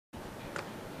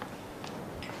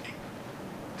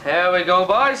Here we go,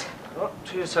 boys. Oh,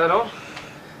 cheers, Tyrone.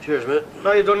 Cheers, mate.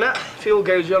 Now you've done that, fuel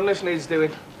gauge on this needs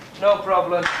doing. No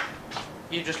problem.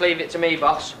 You just leave it to me,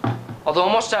 boss. Although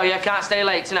I must tell you, I can't stay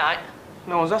late tonight.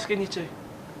 No one's asking you to.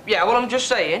 Yeah, well, I'm just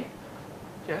saying.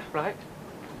 Yeah, right.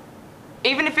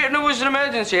 Even if it was an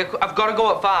emergency, I've got to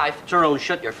go at 5. Tyrone,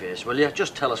 shut your face, will you?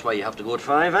 Just tell us why you have to go at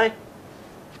 5, eh?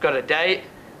 I've got a date.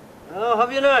 Oh,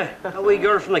 have you now? A wee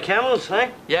girl from the Camels,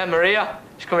 eh? Yeah, Maria.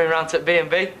 She's coming round to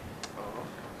B&B.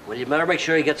 Well, you better make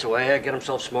sure he gets away, get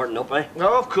himself smartened up, eh?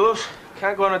 No, of course.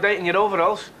 Can't go on a date in your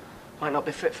overalls. Might not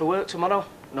be fit for work tomorrow.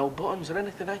 No buttons or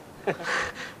anything, eh?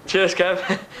 Cheers,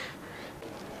 Kev.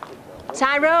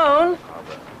 Tyrone!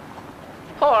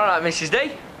 Oh, all right, Mrs.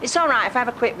 D. It's all right if I have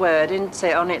a quick word, isn't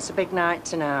it? It's a big night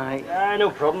tonight. No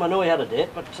problem. I know he had a date,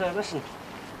 but listen.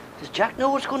 Does Jack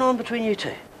know what's going on between you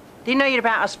two? Do you know you're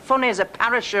about as funny as a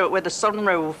parachute with a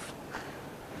sunroof?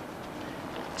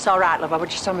 It's all right, love. I was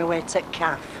just on my way to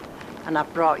Calf, and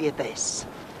I've brought you this.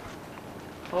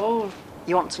 Oh.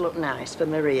 You want to look nice for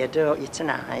Maria, don't you,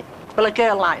 tonight? Well, a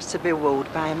girl likes to be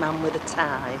wooed by a man with a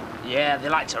tie. Yeah, they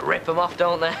like to rip them off,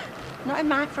 don't they? Not in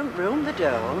my front room, they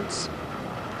don't.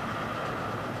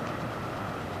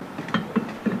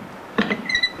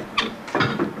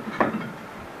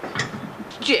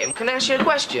 Jim, can I ask you a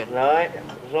question? Right.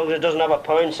 As long as it doesn't have a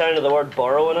pound sign of the word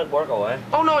borrow in it, work away.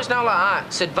 Oh, no, it's not like that.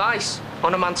 It's advice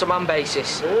on a man-to-man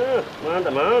basis. Ah,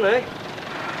 man-to-man, eh?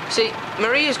 See,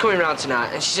 Maria's coming round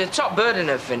tonight, and she's a top bird and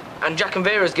everything, and Jack and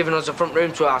Vera's given us a front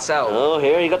room to ourselves. Oh,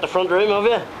 here, you got the front room, have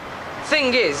you?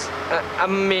 Thing is, I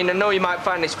mean, I know you might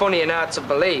find this funny and hard to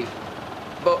believe,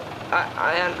 but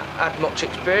I hadn't had much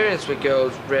experience with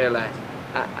girls, really.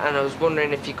 And I was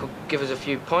wondering if you could give us a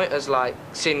few pointers, like,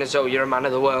 seeing as though you're a man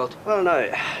of the world. Well,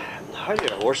 now, hold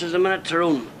your horses a minute,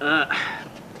 Tyrone.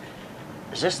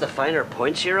 Is this the finer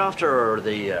points you're after, or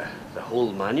the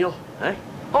whole manual, eh?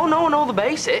 Oh, no, the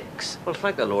basics. Well,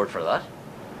 thank the Lord for that.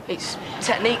 It's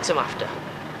techniques I'm after.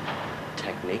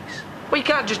 Techniques? Well, you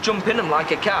can't just jump in them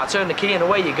like a car, turn the key and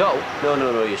away you go.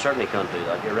 No, you certainly can't do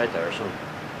that. You're right there, son.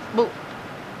 Well,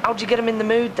 how'd you get them in the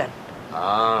mood, then?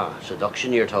 Ah,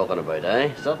 seduction you're talking about, eh?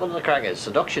 Is that what the crack is?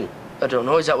 Seduction? I don't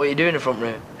know. Is that what you do in the front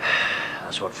room?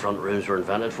 That's what front rooms were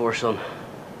invented for, son.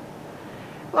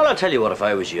 Well, I'll tell you what, if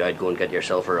I was you, I'd go and get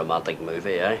yourself a romantic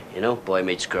movie, eh? You know, boy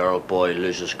meets girl, boy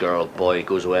loses girl, boy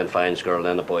goes away and finds girl,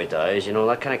 then the boy dies. You know,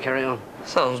 that kind of carry on.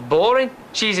 Sounds boring.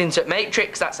 She's into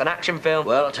Matrix. That's an action film.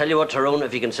 Well, I'll tell you what, Tyrone,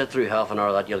 if you can sit through half an hour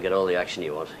of that, you'll get all the action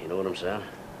you want. You know what I'm saying?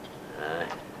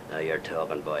 Now you're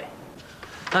talking, boy.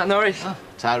 Norris. Oh,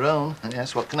 Tyrone,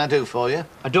 yes, what can I do for you?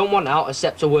 I don't want out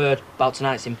except a word about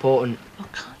tonight's important. Oh,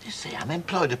 can't you see, I'm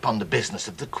employed upon the business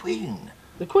of the Queen.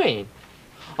 The Queen?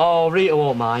 Oh, Rita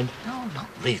won't mind. No, not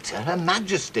Rita, Her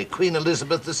Majesty, Queen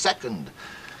Elizabeth II.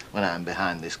 When I'm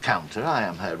behind this counter, I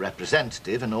am her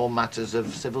representative in all matters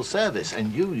of civil service,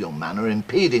 and you, young man, are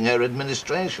impeding her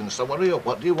administration, so what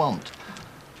do you want?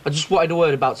 I just wanted a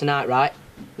word about tonight, right?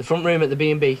 The front room at the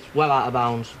B&B, well out of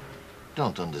bounds.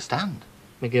 Don't understand.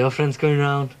 My girlfriend's coming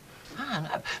round.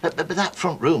 But that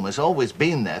front room has always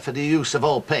been there for the use of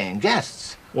all paying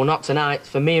guests. Well, not tonight.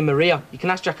 For me and Maria. You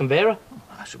can ask Jack and Vera.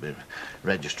 I shall be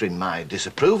registering my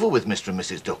disapproval with Mr. and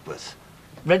Mrs. Duckworth.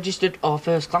 Registered or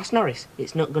first class, Norris.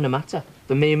 It's not going to matter.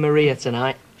 For me and Maria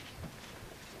tonight.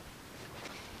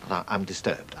 Well, I'm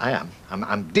disturbed. I am.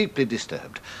 I'm deeply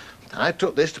disturbed. I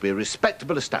took this to be a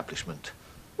respectable establishment.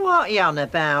 What are you on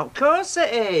about? Of course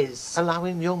it is.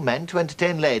 Allowing young men to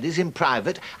entertain ladies in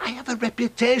private. I have a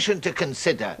reputation to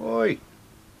consider. Oi,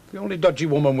 the only dodgy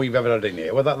woman we've ever had in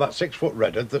here was that 6-foot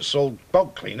redhead that sold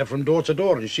bog cleaner from door to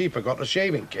door, and she forgot a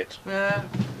shaving kit.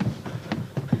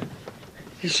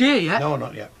 Is she here yet? No,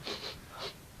 not yet.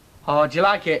 Oh, do you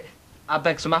like it? I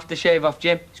beg some aftershave off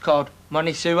Jim. It's called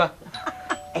Money Sewer.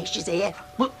 Hey, she's here.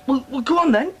 Well, go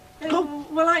on then. Go.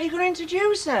 Well, aren't you going to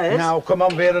introduce us? Now, come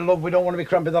on, Vera, love, we don't want to be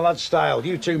cramping the lad's style.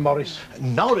 You too, Morris.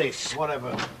 Norris!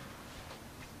 Whatever.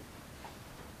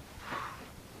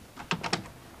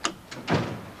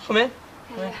 Come in.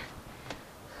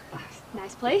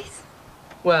 Nice place.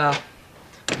 Well,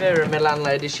 Vera, my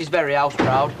landlady, she's very house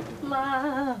proud.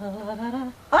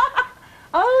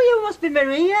 Oh, you must be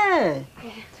Maria.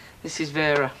 Yeah. This is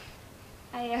Vera.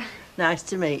 Nice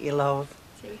to meet you, love.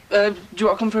 See. Do you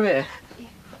want to come through here? Yeah.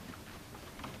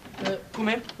 Come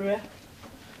in, through here.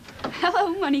 Hello,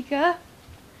 Monica.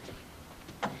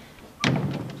 Do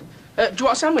you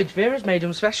want a sandwich? Vera's made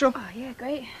them special. Oh, yeah,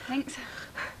 great. Thanks.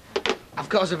 I've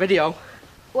got us a video.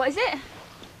 What is it?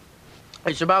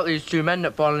 It's about these two men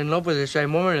that fall in love with the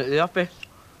same woman at the office.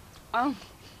 Oh,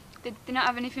 did they not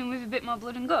have anything with a bit more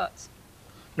blood and guts?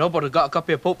 No, but I got a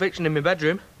copy of Pulp Fiction in my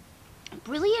bedroom.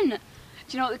 Brilliant.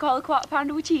 Do you know what they call a quarter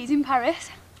pounder with cheese in Paris?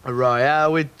 A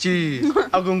royale with cheese.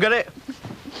 I'll go and get it.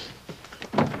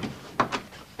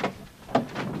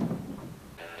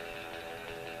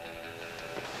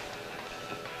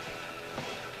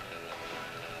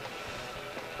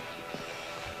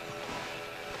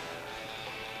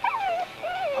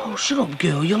 Oh, shut up,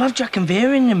 girl. You'll have Jack and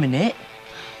Vera in a minute.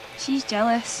 She's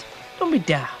jealous. Don't be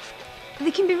daft.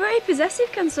 They can be very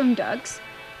possessive, can some dogs?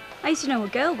 I used to know a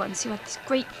girl once who had this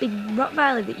great big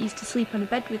Rottweiler that used to sleep on a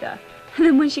bed with her. And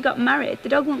then when she got married, the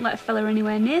dog wouldn't let a fella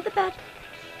anywhere near the bed.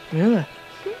 Really?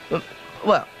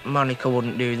 Well, Monica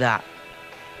wouldn't do that.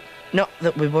 Not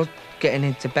that we was getting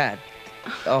into bed.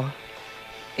 Or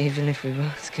even if we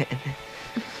was getting in.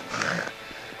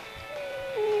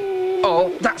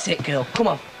 Oh, that's it, girl. Come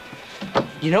on.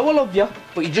 You know I love you,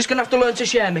 but you're just going to have to learn to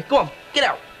share me. Go on, get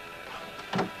out.